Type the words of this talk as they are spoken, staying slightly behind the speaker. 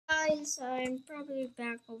guys, I'm probably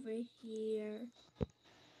back over here.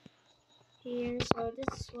 So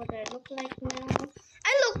this is what I look like now.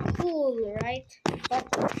 I look cool, right? But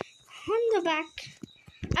on the back,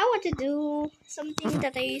 I want to do something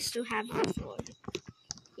that I used to have before.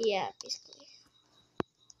 Yeah, basically.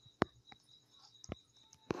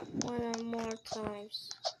 One or more times.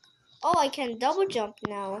 Oh, I can double jump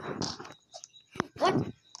now. What?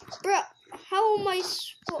 Bruh, how am I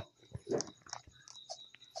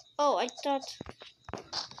Oh, I thought...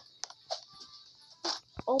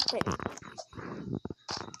 Open.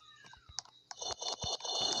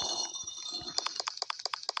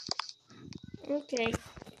 Okay.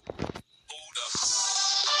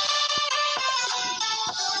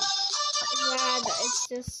 Yeah, it's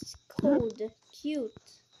just code. Cute.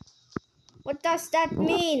 What does that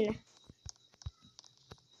mean?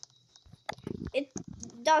 It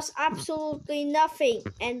does absolutely nothing,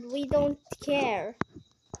 and we don't care.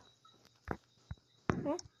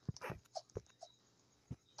 Huh?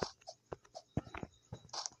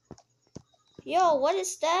 Yo, what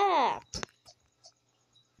is that?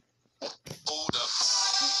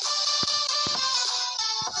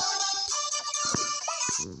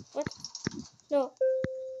 What? No.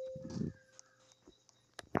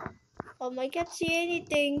 I can't see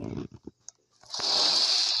anything.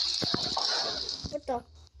 What the?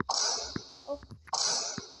 Oh.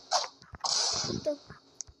 What the?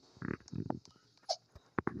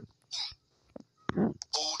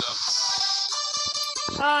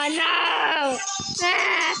 Oh no!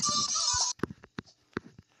 Ah!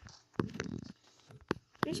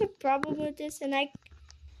 There's a problem with this, and I...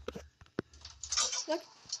 What?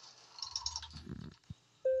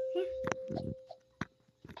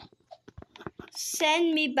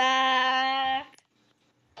 Send me back.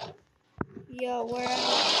 Yo, where am I?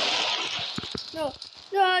 No,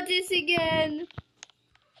 no, this again.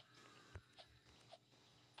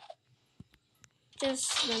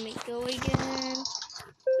 Just let me go again.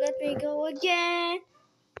 Let me go again.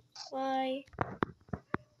 Why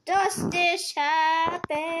does this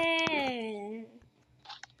happen?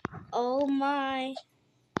 Oh my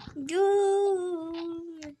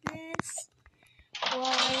goodness.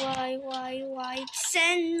 Why?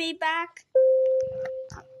 Send me back.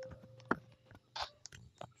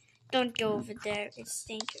 Don't go over there. It's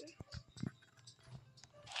dangerous.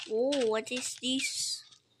 Oh, what is this?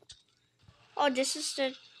 Oh, this is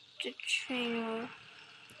the trainer.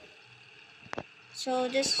 So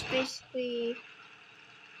this is basically...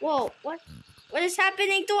 Whoa, what is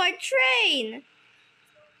happening to our train?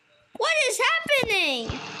 What is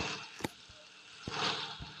happening?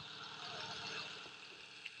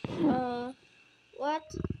 What?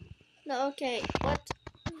 No, okay, what?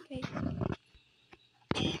 Okay.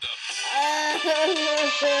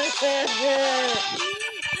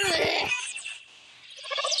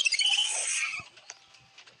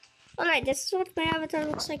 Alright, this is what my avatar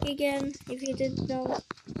looks like again, if you didn't know.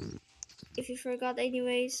 If you forgot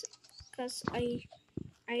anyways, because I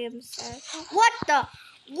am sad. What the?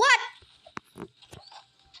 What?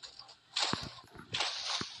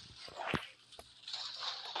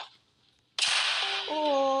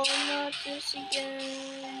 Oh, not this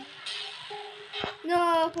again.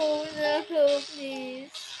 No, please.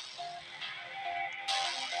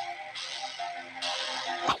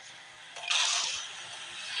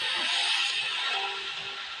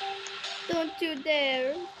 Don't you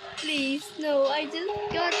dare. Please, no, I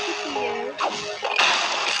just got here.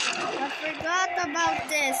 I forgot about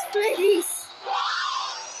this. Please.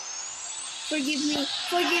 Forgive me.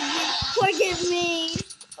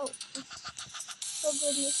 Oh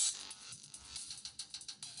goodness.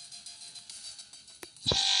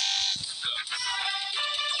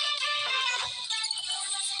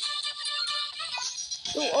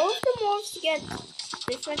 Do all of the mobs get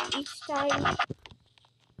different each time?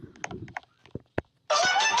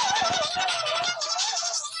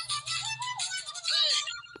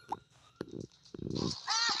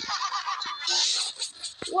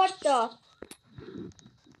 What the?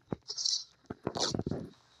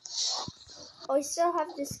 Oh, I still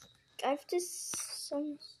have this. I have this.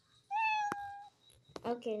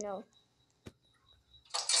 Okay, no.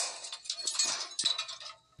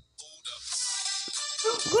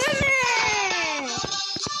 Women!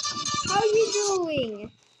 How are you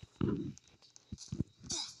doing?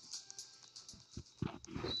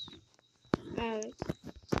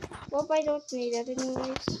 Well, I don't need that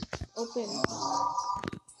anyways. Open.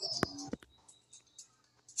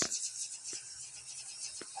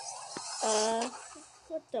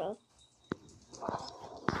 What the?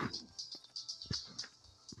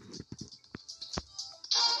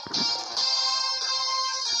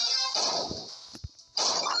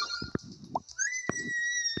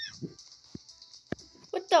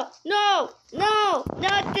 the? No! No!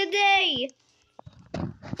 Not today!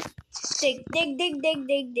 Dig, dig, dig, dig,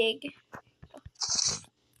 dig, dig.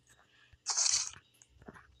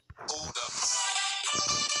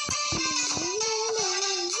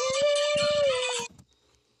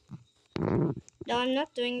 No, I'm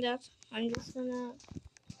not doing that. I'm just gonna...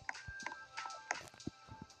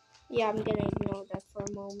 Yeah, I'm gonna ignore that for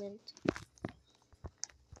a moment.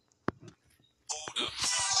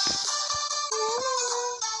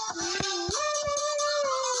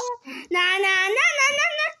 Na na na na na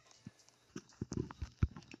na.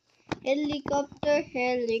 Helicopter,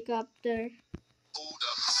 helicopter.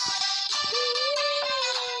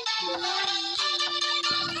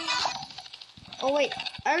 Oh wait,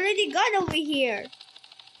 I already got over here.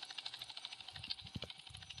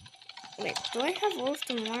 Wait, do I have all of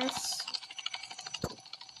the Mars?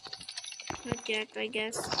 Not yet, I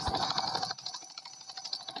guess.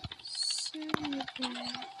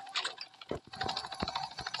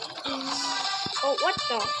 Oh, what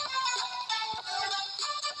the?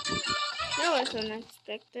 That was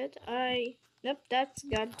unexpected. Nope, that's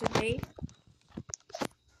gone today.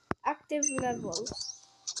 Active levels.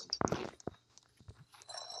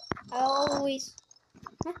 I always...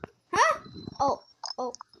 Huh? Huh?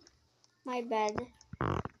 Oh, my bad.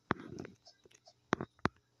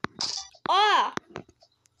 Ah!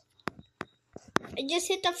 I just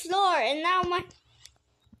hit the floor and now my...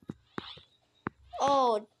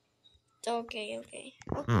 Oh, okay.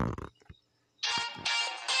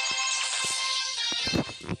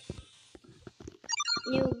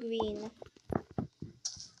 New green.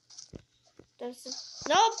 Does it...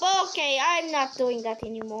 Nope, okay, I'm not doing that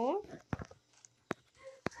anymore.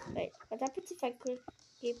 Wait, what happens if I keep...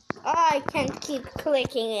 Oh, I can't keep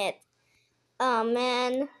clicking it. Oh,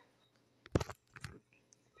 man.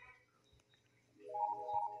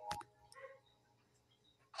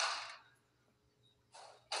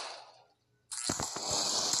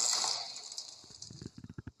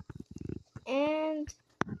 And...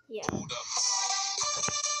 yeah.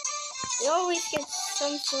 You always get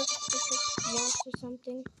some sort of mouse or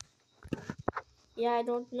something. Yeah, I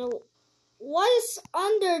don't know. What is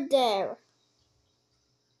under there?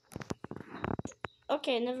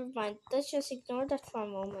 Okay, never mind. Let's just ignore that for a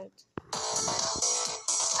moment.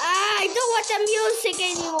 I don't want the music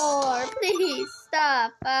anymore. Please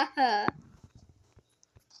stop.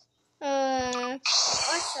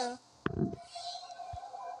 Also,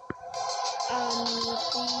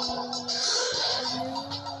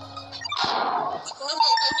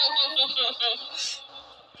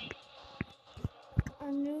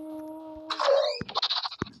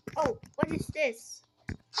 oh, what is this?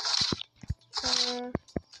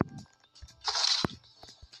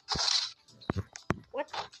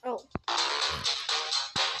 What? Oh.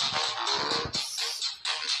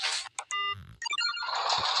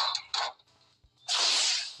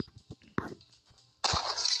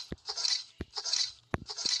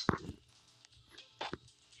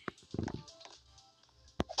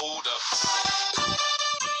 Hold up.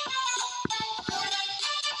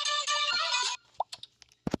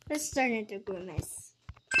 Let's turn into Grimace.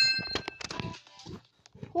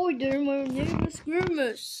 Hi there, my name is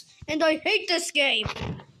Grimace, and I hate this game.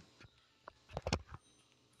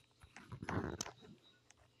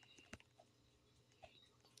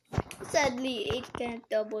 Sadly, it can't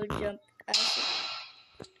double jump.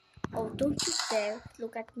 Oh, don't you dare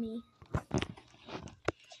look at me.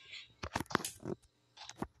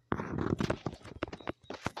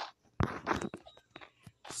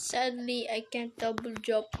 Sadly, I can't double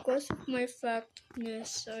jump because of my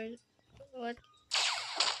fatness or what.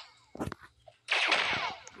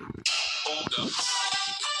 Hold up.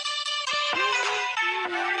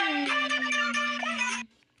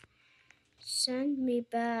 Send me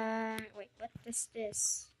back. Wait, what is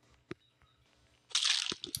this?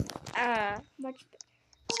 Much better.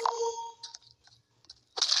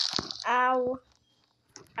 Ow.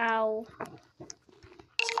 Ow.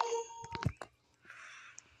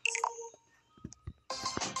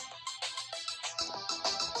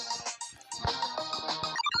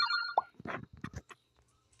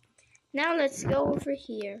 Now let's go over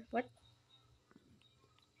here. What?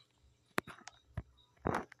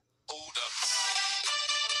 Hold up.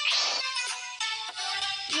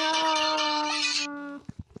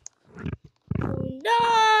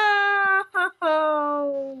 No!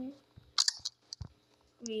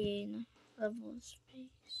 Green level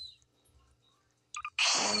space.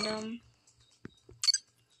 Random.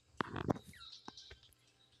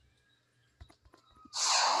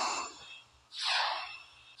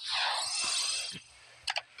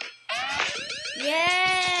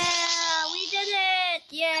 Yeah! We did it!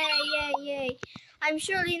 Yeah! I'm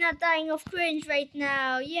surely not dying of cringe right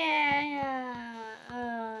now. Yeah.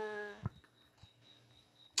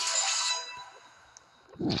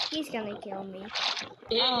 He's gonna kill me.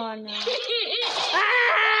 Oh no.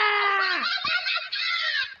 Ah!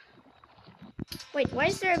 Wait, why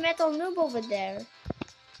is there a metal noob over there?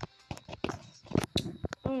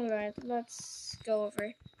 Alright, let's go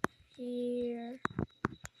over here.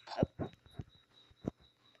 Oh.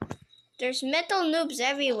 There's metal noobs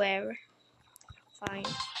everywhere. Fine.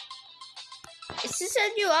 Is this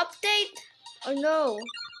a new update? Or no?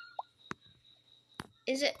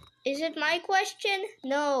 Is it my question?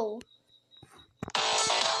 No.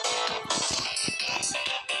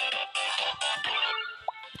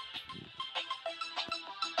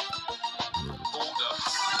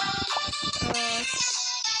 Hold up.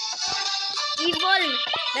 Evil.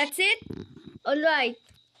 That's it? Alright.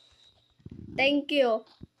 Thank you. Hold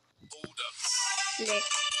up. Click.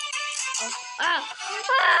 Oh. Ah!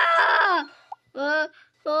 Ah!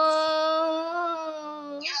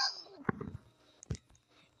 Oh.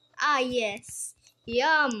 Ah, yes.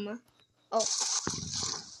 Yum. Oh.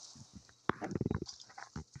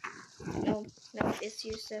 No, it's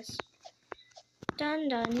useless. Dun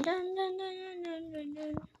dun dun dun dun dun dun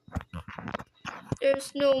dun.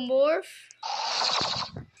 There's no morph.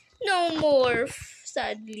 No morph,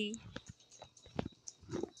 sadly.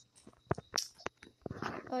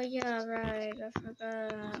 Oh yeah, right. I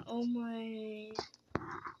forgot. Oh my.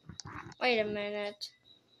 Wait a minute.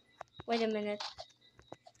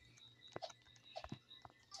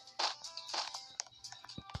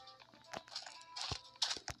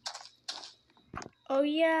 Oh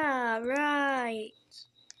yeah, right.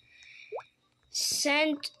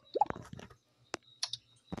 Sent.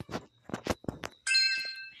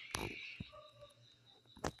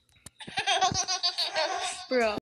 Bro.